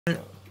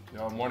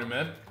Yo, morning,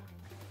 man.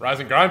 Rise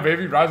and grind,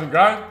 baby. Rise and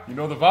grind. You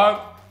know the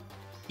vibe.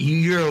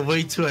 You're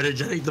way too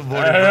energetic the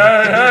morning,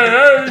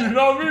 Hey, you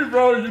know me,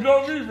 bro. You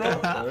know me, bro.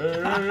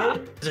 Hey.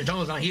 The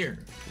jungle's not here.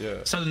 Yeah.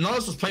 So the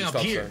Nautilus was playing up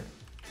here. Saying.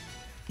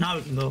 Now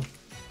we can go.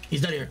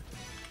 He's dead here.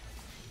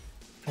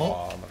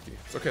 Oh, unlucky.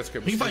 It's okay, it's okay.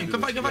 You can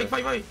fight,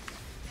 fight.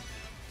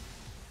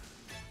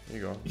 There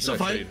you go. You still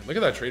fight. Look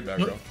at that trade back,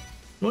 bro.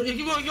 No,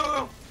 you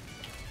go.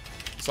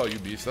 That's all you,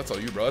 Beast. That's all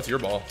you, bro. That's your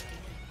ball.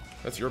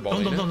 That's your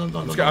ball. Don't,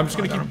 I'm just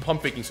gonna keep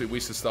pump faking so he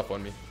wastes his stuff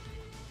on me.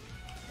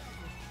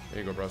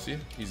 There you go, bro. See?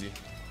 Easy.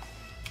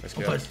 Nice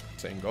chaos.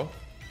 Saying go.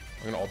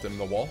 I'm gonna ult him in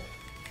the wall.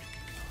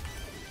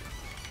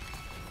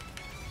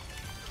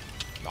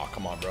 Nah,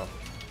 come on, bro.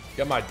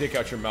 Get my dick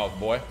out your mouth,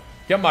 boy.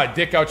 Get my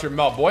dick out your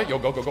mouth, boy. Yo,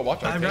 go.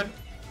 Watch out.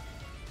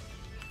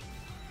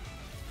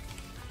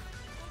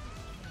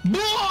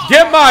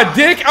 Get my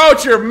dick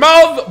out your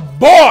mouth,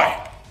 boy.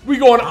 We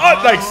going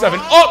up like 7.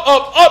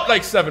 Up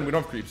like 7. We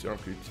don't have creeps.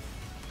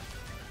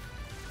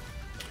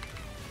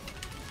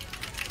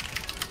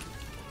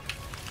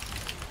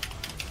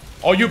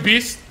 Oh, you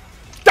beast.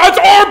 That's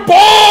our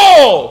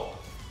ball!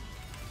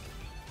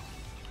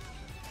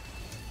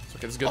 It's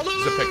okay, this is good.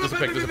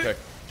 This is a pick.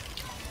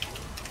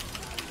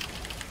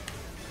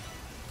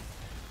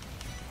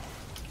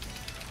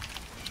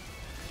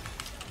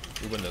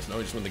 We win this. No,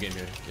 we just win the game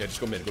here. Yeah,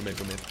 just go mid. Go mid.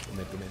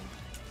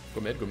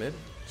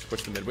 Just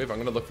push the mid wave. I'm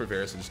gonna look for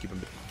Varus and just keep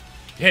him.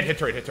 Hit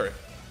turret.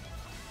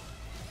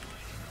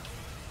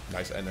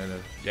 Nice, and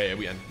then yeah,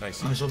 we end.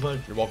 Nice. Nice,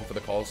 bud. You're welcome for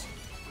the calls.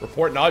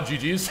 Report nod,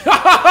 GG's.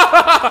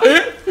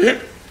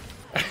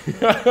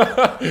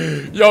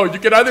 Yo, you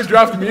can either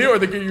draft me or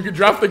you can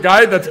draft the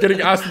guy that's getting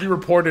asked to be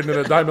reported in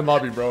a diamond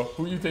lobby, bro.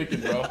 Who you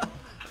taking, bro?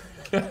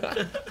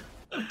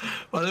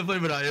 Why they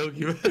playing with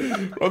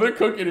Ioki? Bro, they're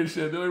cooking and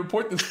shit. They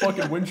report this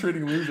fucking win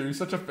trading loser. He's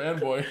such a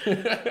fanboy.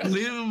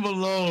 Leave him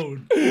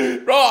alone.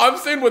 Bro, I'm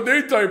saying what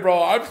they type,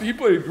 bro. He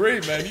played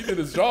great, man. He did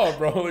his job,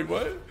 bro. Like,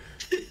 what?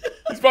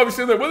 He's probably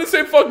saying like, what did they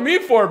say fuck me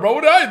for, bro?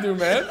 What did I do,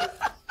 man?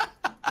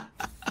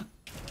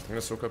 I'm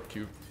gonna soak up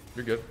Q.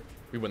 You're good.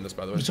 We win this,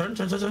 by the way. Turn.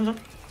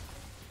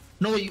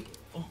 No, you.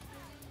 Oh.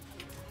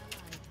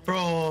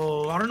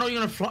 Bro, I don't know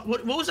you're gonna flash.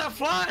 What was that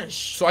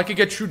flash? So I could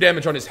get true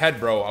damage on his head,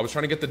 bro. I was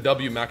trying to get the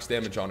W max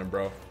damage on him,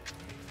 bro.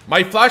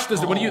 My flash does.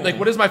 What do you like?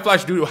 What does my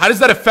flash do? How does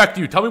that affect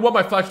you? Tell me what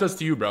my flash does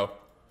to you, bro.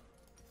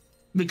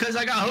 Because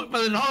I got hooked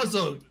by the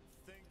Nautilus.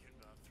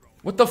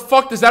 What the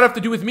fuck does that have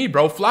to do with me,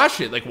 bro?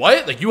 Flash it. Like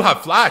what? Like you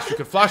have flash. You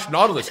can flash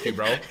Nautilus Q,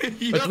 bro.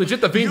 Like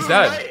legit, the Vayne's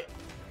dead. Right.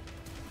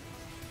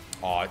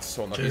 Oh, it's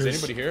so unlucky. Is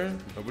anybody here?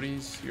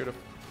 Nobody's here to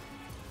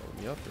follow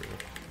me up.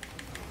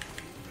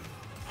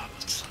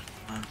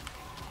 Or...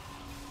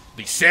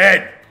 Lee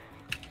Sin!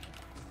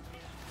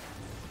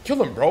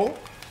 Kill him, bro.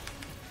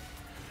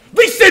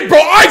 Lee Sin, bro!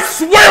 I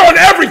swear on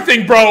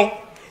everything, bro!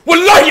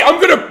 Wallahi, I'm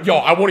gonna... Yo,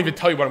 I won't even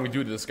tell you what I'm gonna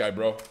do to this guy,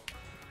 bro.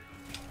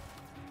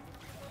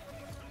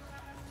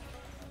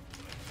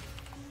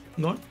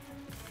 No?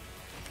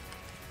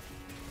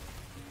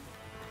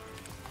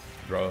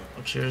 Bro.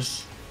 Oh,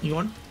 cheers. You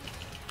won?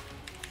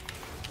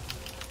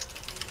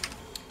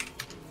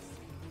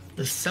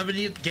 The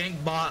 70th gang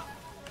bot.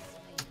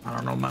 I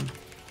don't know, man.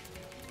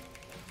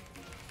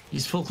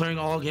 He's full clearing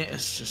all game.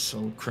 It's just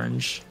so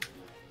cringe.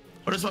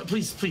 What is what?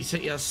 Please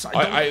hit yes.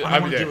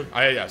 I'm there.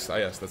 Yes.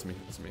 That's me.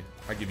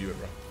 I give you it,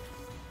 bro.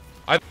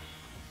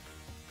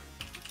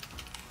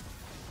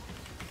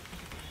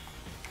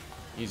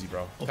 Easy,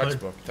 bro. Okay.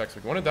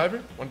 Textbook. Want a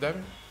diver?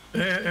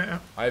 Yeah.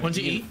 I have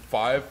E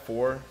 5,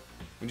 4.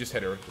 We just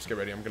hit her. Just get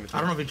ready. I'm gonna. I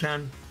don't know if we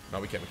can. No,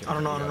 we can't. I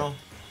don't know.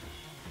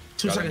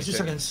 2 seconds. 2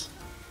 seconds.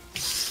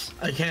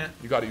 I can't.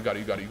 You got it.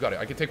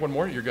 I can take one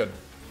more. You're good.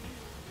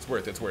 It's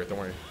worth. Don't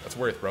worry. That's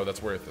worth, bro. That's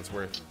worth. That's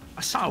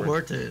not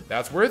worth it.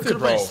 That's worth it, bro.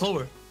 Play it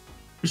slower.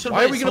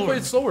 Why are we gonna play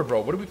it slower,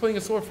 bro? What are we playing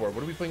it slower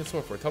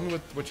for? Tell me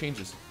what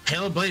changes.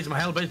 Halo Blaze. My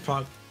Halo Blaze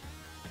proc.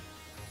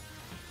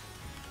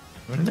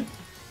 Anything?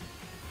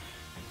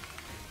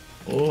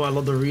 Oh, I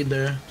love the read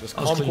there. Just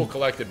calm, cool,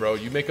 collected, bro.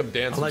 You make him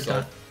dance. I like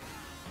himself.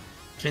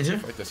 That. Change it?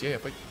 Fight this. Yeah,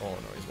 fight. Oh no,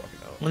 he's walking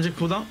out. When's it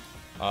cooldown?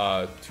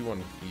 2 on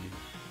E.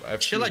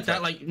 Shit like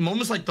that, like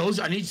moments like those,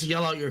 I need to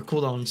yell out your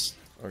cooldowns.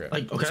 Okay.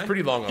 Like, okay. It's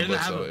pretty long on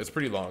Blitz, though. It's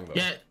pretty long, though.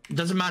 Yeah, it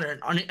doesn't matter.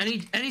 On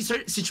any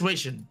certain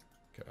situation.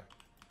 Okay.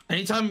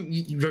 Anytime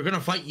you're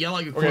gonna fight, yell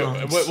out your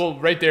cooldowns. Okay, well,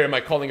 right there, am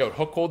I calling out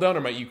hook cooldown or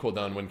my E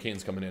cooldown when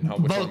Kane's coming in?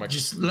 Which one am I?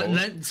 Just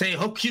say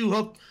hook Q,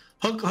 hook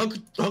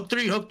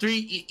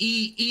 3,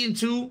 E and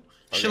 2, okay.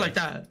 Shit like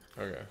that.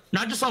 Okay.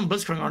 Not just on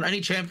Blitzcrank, on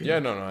any champion. Yeah,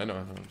 no, I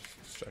know.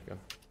 Just checking.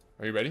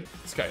 Are you ready?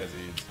 This guy has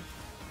AIDS.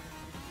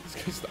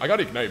 I got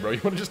ignite, bro.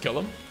 You want to just kill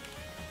him?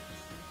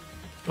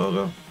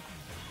 Go.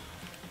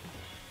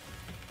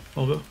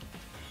 Oh,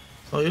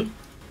 you?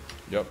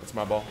 Yep, it's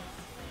my ball.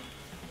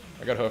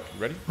 I got hook.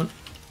 You ready? What?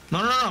 No,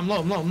 I'm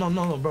low,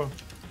 bro.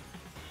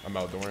 I'm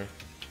out, don't worry.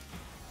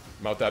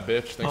 I'm out that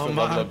bitch. Thanks for the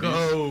love.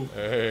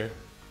 Hey.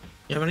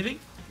 You have anything?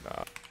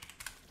 Nah.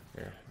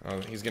 Here.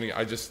 He's gonna.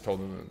 I just told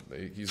him that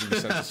he's gonna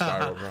be sent to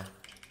Spiral, bro.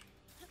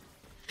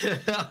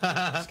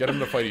 Just get them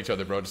to fight each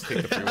other, bro. Just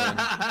take the free win.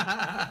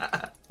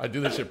 I do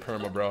this shit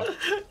perma, bro.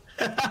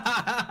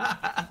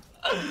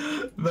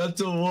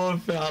 Mental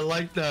warfare. I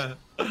like that.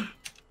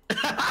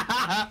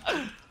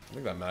 I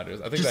think that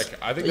matters. I think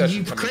that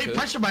you create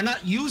pressure by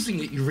not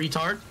using it, you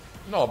retard.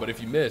 No, but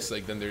if you miss,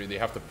 like then they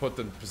have to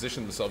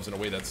position themselves in a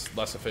way that's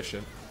less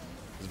efficient.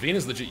 Vayne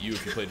is legit you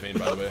if you played Vayne,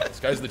 by the way. This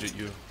guy's legit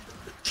you.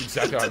 That's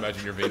exactly how I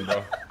imagine you're Vayne,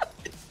 bro.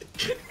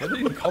 Where did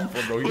he come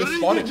from, bro? He just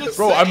spawned.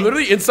 Bro, I'm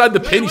literally inside the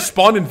pin. He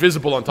spawned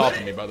invisible on top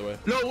of me, by the way.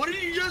 No, what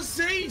did you just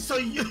say? So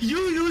you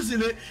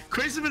using it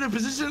creates him in a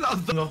position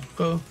of the...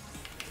 Go.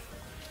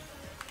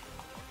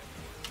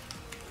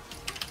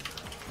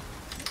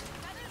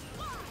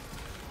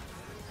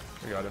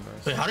 I got him,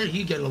 nice. Wait, how did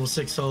he get level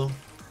 6 though?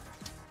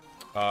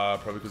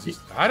 Probably because he's...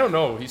 I don't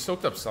know. He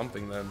soaked up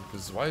something then.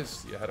 Because why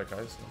is he ahead of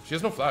guys? She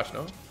has no flash,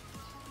 no?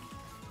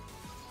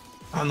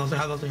 I have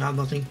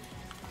nothing. You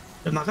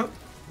have knockout?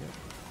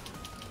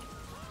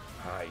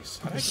 Nice.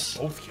 How did I get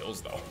both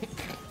kills though?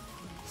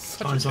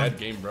 Such a dead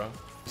game, bro.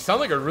 You sound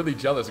like a really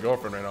jealous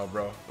girlfriend right now,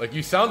 bro. Like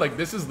you sound like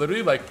this is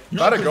literally like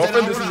not a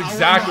girlfriend. This is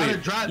exactly.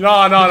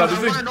 No. This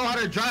is. I want to know how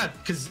to drive,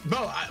 cause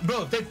bro,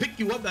 if they pick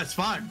you up, that's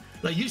fine.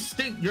 Like you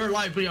stink your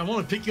life, but I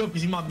want to pick you up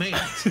because you're my man.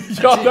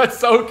 Yo, that's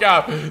so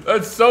cap.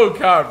 That's so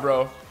cap,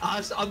 bro.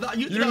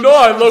 You know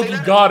I low-key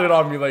got it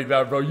on me like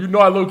that, bro. You know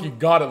I low-key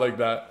got it like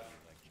that.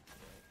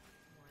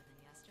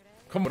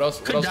 Come on, what else?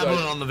 Could dabble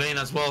on the Vayne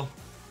as well.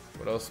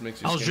 What else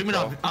makes you? I was dreaming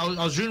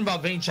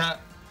about Vayne chat.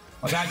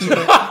 I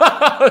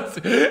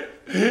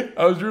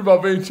was dreaming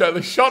about Vayne chat.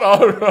 Like, shut up,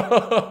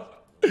 bro.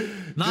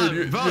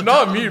 Dude, you're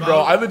not me, bro.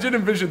 I legit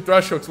envision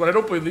Thresh hooks when I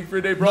don't play League for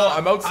a day, bro.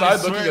 I'm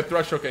outside looking at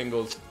Thresh hook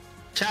angles.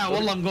 Chat,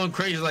 well, I'm going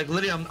crazy. Like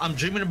literally, I'm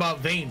dreaming about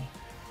Vayne.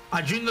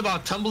 I dreamed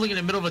about tumbling in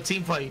the middle of a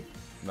team fight.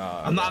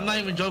 Nah, I'm not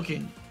even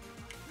joking.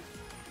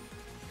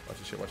 Watch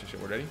this shit. Watch this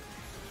shit. We're ready.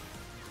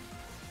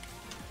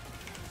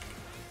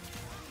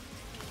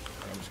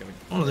 I'm just gonna.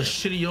 Oh, the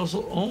shitty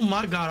Yoso. Oh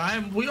my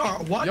god, we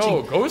are watching.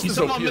 Yo, Ghost is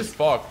OP as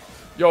fuck.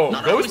 Yo,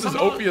 Ghost is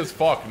OP as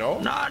fuck, no?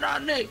 Nah,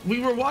 Nick.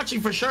 We were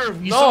watching for sure.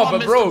 No,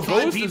 but bro,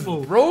 Ghost is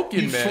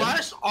broken, man. You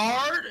flashed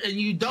R and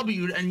you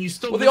W'd and you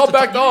still. Well, they all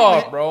backed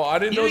off, bro. I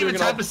didn't know they were gonna. You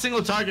didn't even tap a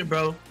single target,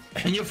 bro.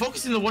 And you're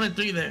focusing the 1 and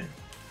 3 there.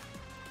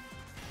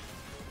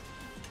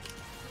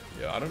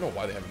 Yeah, I don't know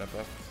why they have an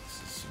FF.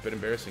 It's a bit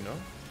embarrassing, no?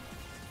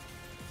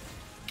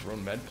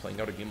 Roan Med playing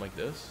out a game like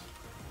this?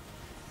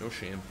 No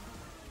shame.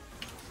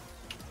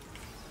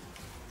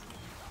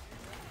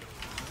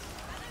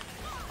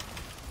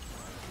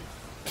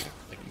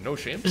 No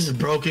shame. This is a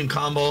broken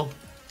combo.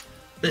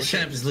 This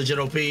champ is legit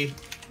OP.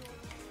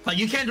 Like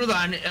you can't do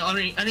that on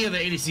any of the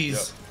ADCs.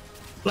 Yep.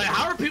 Like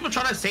how are people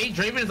trying to say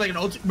Draven is like an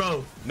OP,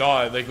 bro? No,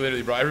 like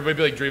literally, bro. Everybody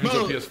be like Draven's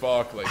OP as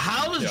fuck. Like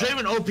how is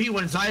Draven OP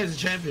when Zaya is a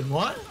champion?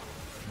 What?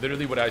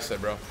 Literally what I said,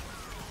 bro.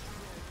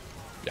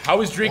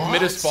 How is Drake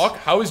mid as fuck?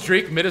 How is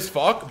Drake mid as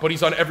fuck? But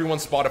he's on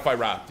everyone's Spotify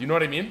rap. You know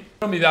what I mean?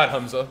 Tell me that,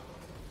 Hamza.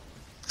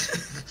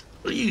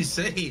 What are you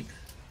saying?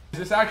 Is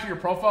this actually your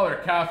profile or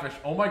a catfish?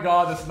 Oh my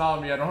god, that's not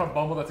me. I don't have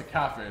Bumble, that's a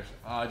catfish.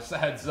 Just a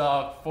heads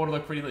up. Photo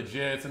look pretty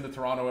legit. It's in the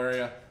Toronto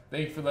area.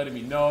 Thank you for letting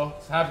me know.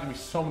 It's happened to me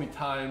so many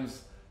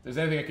times. There's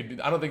anything I could do.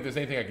 I don't think there's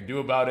anything I could do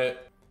about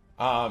it.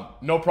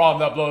 No problem,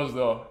 that blows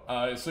though.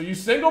 So you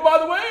single, by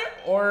the way?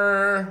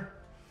 Or...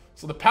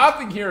 So the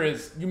pathing here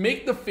is you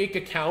make the fake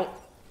account.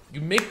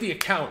 You make the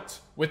account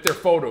with their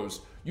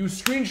photos. You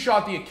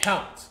screenshot the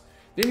account.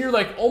 Then you're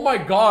like, oh my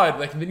god.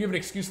 Like, and then you have an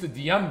excuse to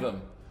DM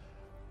them.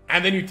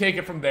 And then you take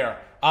it from there.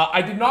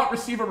 I did not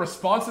receive a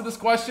response to this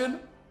question,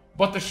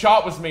 but the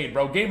shot was made,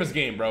 bro. Game is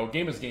game, bro.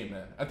 Game is game,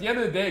 man. At the end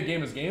of the day,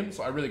 game is game,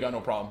 so I really got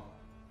no problem.